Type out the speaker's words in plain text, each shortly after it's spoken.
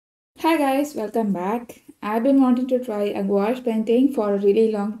Hi guys, welcome back. I've been wanting to try a gouache painting for a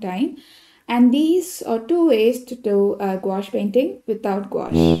really long time, and these are two ways to do a gouache painting without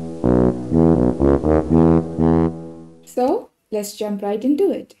gouache. So let's jump right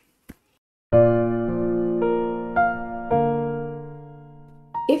into it.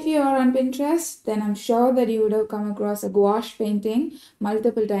 If you are on Pinterest, then I'm sure that you would have come across a gouache painting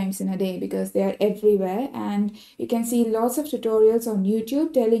multiple times in a day because they are everywhere, and you can see lots of tutorials on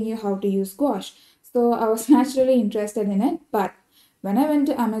YouTube telling you how to use gouache. So I was naturally interested in it, but when I went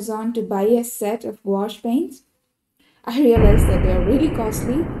to Amazon to buy a set of gouache paints, I realized that they are really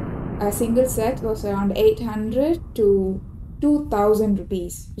costly. A single set was around 800 to 2000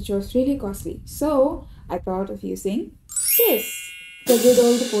 rupees, which was really costly. So I thought of using this, the good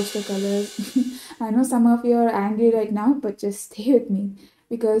old poster colors. I know some of you are angry right now, but just stay with me.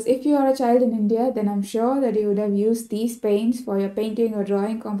 Because if you are a child in India, then I'm sure that you would have used these paints for your painting or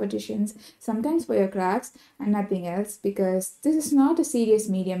drawing competitions, sometimes for your crafts, and nothing else, because this is not a serious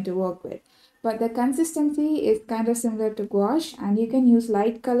medium to work with. But the consistency is kind of similar to gouache, and you can use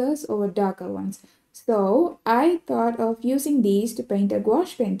light colors over darker ones. So I thought of using these to paint a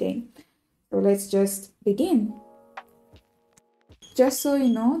gouache painting. So let's just begin. Just so you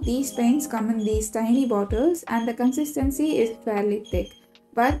know, these paints come in these tiny bottles and the consistency is fairly thick.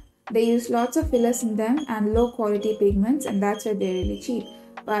 But they use lots of fillers in them and low quality pigments, and that's why they're really cheap.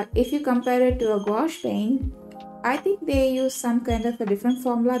 But if you compare it to a gouache paint, I think they use some kind of a different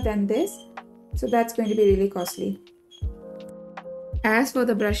formula than this. So that's going to be really costly. As for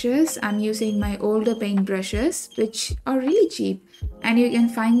the brushes, I'm using my older paint brushes, which are really cheap, and you can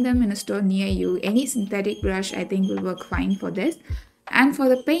find them in a store near you. Any synthetic brush I think will work fine for this. And for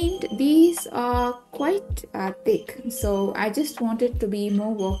the paint, these are quite thick, so I just wanted to be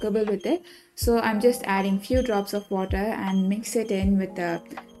more workable with it. So I'm just adding few drops of water and mix it in with a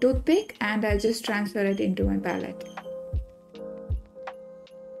toothpick, and I'll just transfer it into my palette.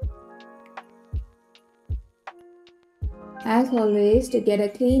 As always, to get a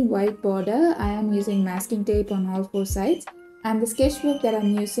clean white border, I am using masking tape on all four sides, and the sketchbook that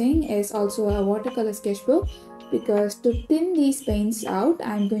I'm using is also a watercolor sketchbook because to thin these paints out,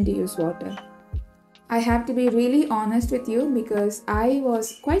 I'm going to use water. I have to be really honest with you because I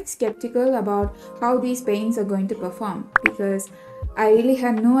was quite skeptical about how these paints are going to perform because I really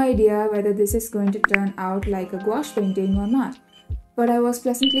had no idea whether this is going to turn out like a gouache painting or not. But I was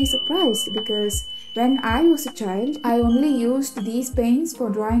pleasantly surprised because when I was a child, I only used these paints for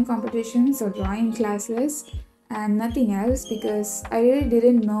drawing competitions or drawing classes and nothing else because I really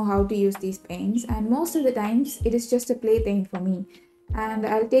didn't know how to use these paints, and most of the times it is just a plaything for me. And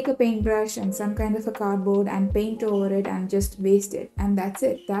I'll take a paintbrush and some kind of a cardboard and paint over it and just waste it, and that's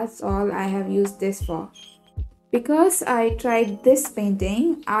it. That's all I have used this for. Because I tried this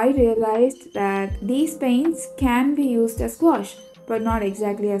painting, I realized that these paints can be used as gouache, but not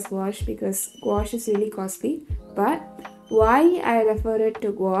exactly as gouache because gouache is really costly. But why I refer it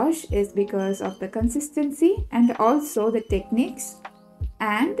to gouache is because of the consistency and also the techniques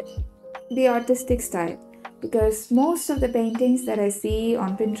and the artistic style. Because most of the paintings that I see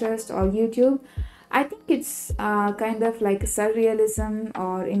on Pinterest or YouTube, I think it's kind of like surrealism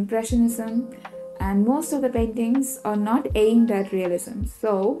or impressionism, and most of the paintings are not aimed at realism.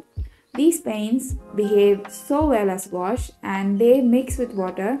 So these paints behave so well as gouache, and they mix with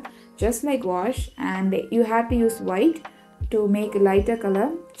water just like gouache, and you have to use white to make a lighter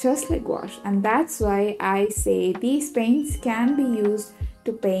color just like gouache, and that's why I say these paints can be used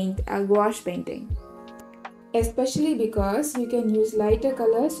to paint a gouache painting. Especially because you can use lighter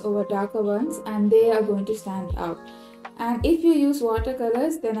colors over darker ones and they are going to stand out. And if you use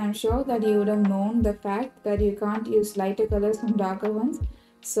watercolors, then I'm sure that you would have known the fact that you can't use lighter colors from darker ones.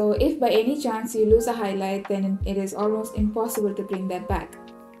 So if by any chance you lose a highlight, then it is almost impossible to bring that back.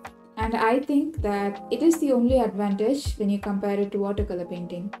 And I think that it is the only advantage when you compare it to watercolor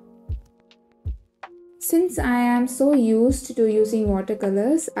painting. Since I am so used to using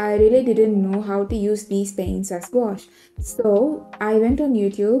watercolors, I really didn't know how to use these paints as gouache. So I went on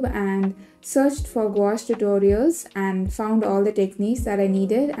YouTube and searched for gouache tutorials and found all the techniques that I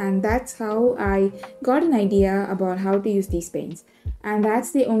needed, and that's how I got an idea about how to use these paints. And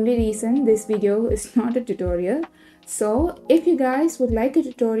that's the only reason this video is not a tutorial. So if you guys would like a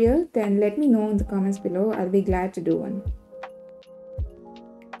tutorial, then let me know in the comments below. I'll be glad to do one.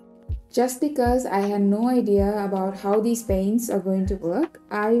 Just because I had no idea about how these paints are going to work,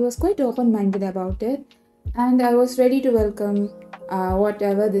 I was quite open-minded about it, and I was ready to welcome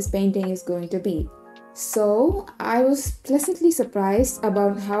whatever this painting is going to be. So I was pleasantly surprised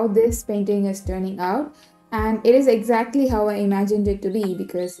about how this painting is turning out, And it is exactly how I imagined it to be,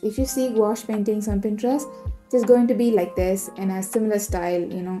 because if you see gouache paintings on Pinterest, it is going to be like this in a similar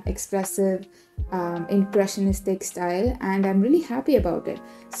style, expressive, impressionistic style, and I'm really happy about it.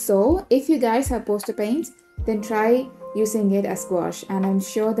 So if you guys have poster paints, then try using it as gouache, and I'm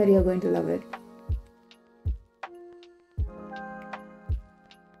sure that you're going to love it.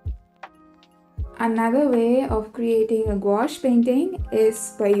 Another way of creating a gouache painting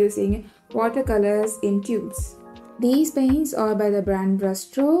is by using watercolors in tubes. These paints are by the brand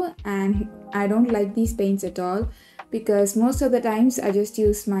Brustro, and I don't like these paints at all because most of the times I just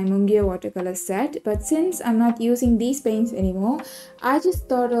use my Miya watercolor set. But since I'm not using these paints anymore, I just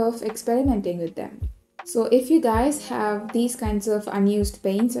thought of experimenting with them. So if you guys have these kinds of unused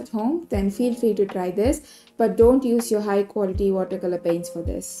paints at home, then feel free to try this, but don't use your high quality watercolor paints for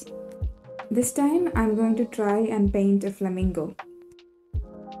this. This time I'm going to try and paint a flamingo.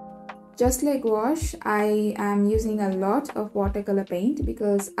 Just like gouache, I am using a lot of watercolor paint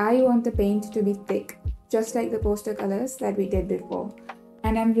because I want the paint to be thick, just like the poster colors that we did before.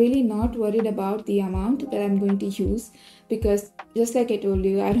 And I'm really not worried about the amount that I'm going to use because just like I told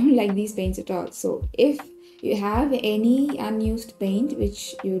you, I don't like these paints at all. So if you have any unused paint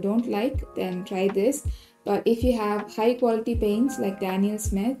which you don't like, then try this. But if you have high quality paints like Daniel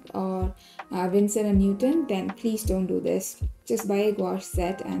Smith or Vincent & Newton, then please don't do this. Just buy a gouache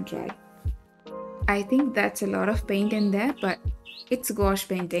set and try. I think that's a lot of paint in there, but it's gouache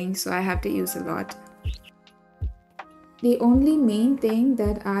painting, so I have to use a lot. The only main thing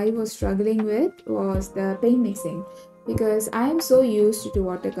that I was struggling with was the paint mixing, because I am so used to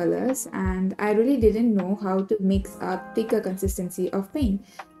watercolors and I really didn't know how to mix a thicker consistency of paint,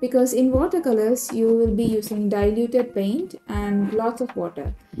 because in watercolors you will be using diluted paint and lots of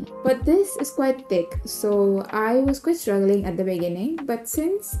water, but this is quite thick, so I was quite struggling at the beginning. But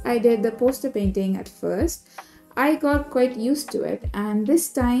since I did the poster painting at first, I got quite used to it, and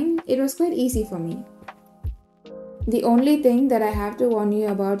this time it was quite easy for me. The only thing that I have to warn you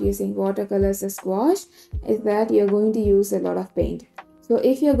about using watercolors as gouache is that you're going to use a lot of paint. So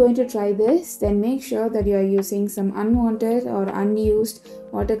if you're going to try this, then make sure that you're using some unwanted or unused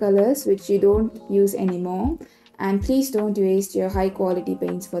watercolors which you don't use anymore. And please don't waste your high quality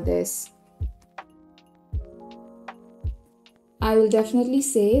paints for this. I will definitely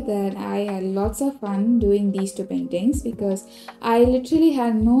say that I had lots of fun doing these two paintings because I literally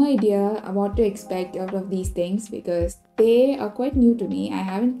had no idea what to expect out of these things because they are quite new to me. I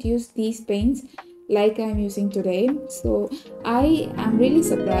haven't used these paints like I'm using today. So I am really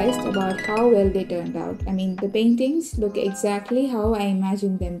surprised about how well they turned out. I mean, the paintings look exactly how I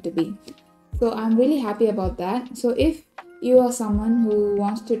imagined them to be. So I'm really happy about that. So if you are someone who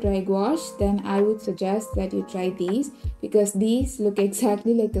wants to try gouache, then I would suggest that you try these because these look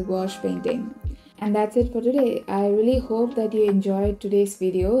exactly like a gouache painting. And that's it for today. I really hope that you enjoyed today's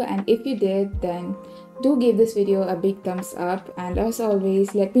video, and if you did, then do give this video a big thumbs up, and as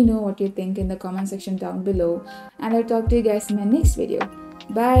always, let me know what you think in the comment section down below, and I'll talk to you guys in my next video.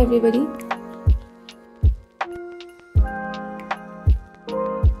 Bye everybody.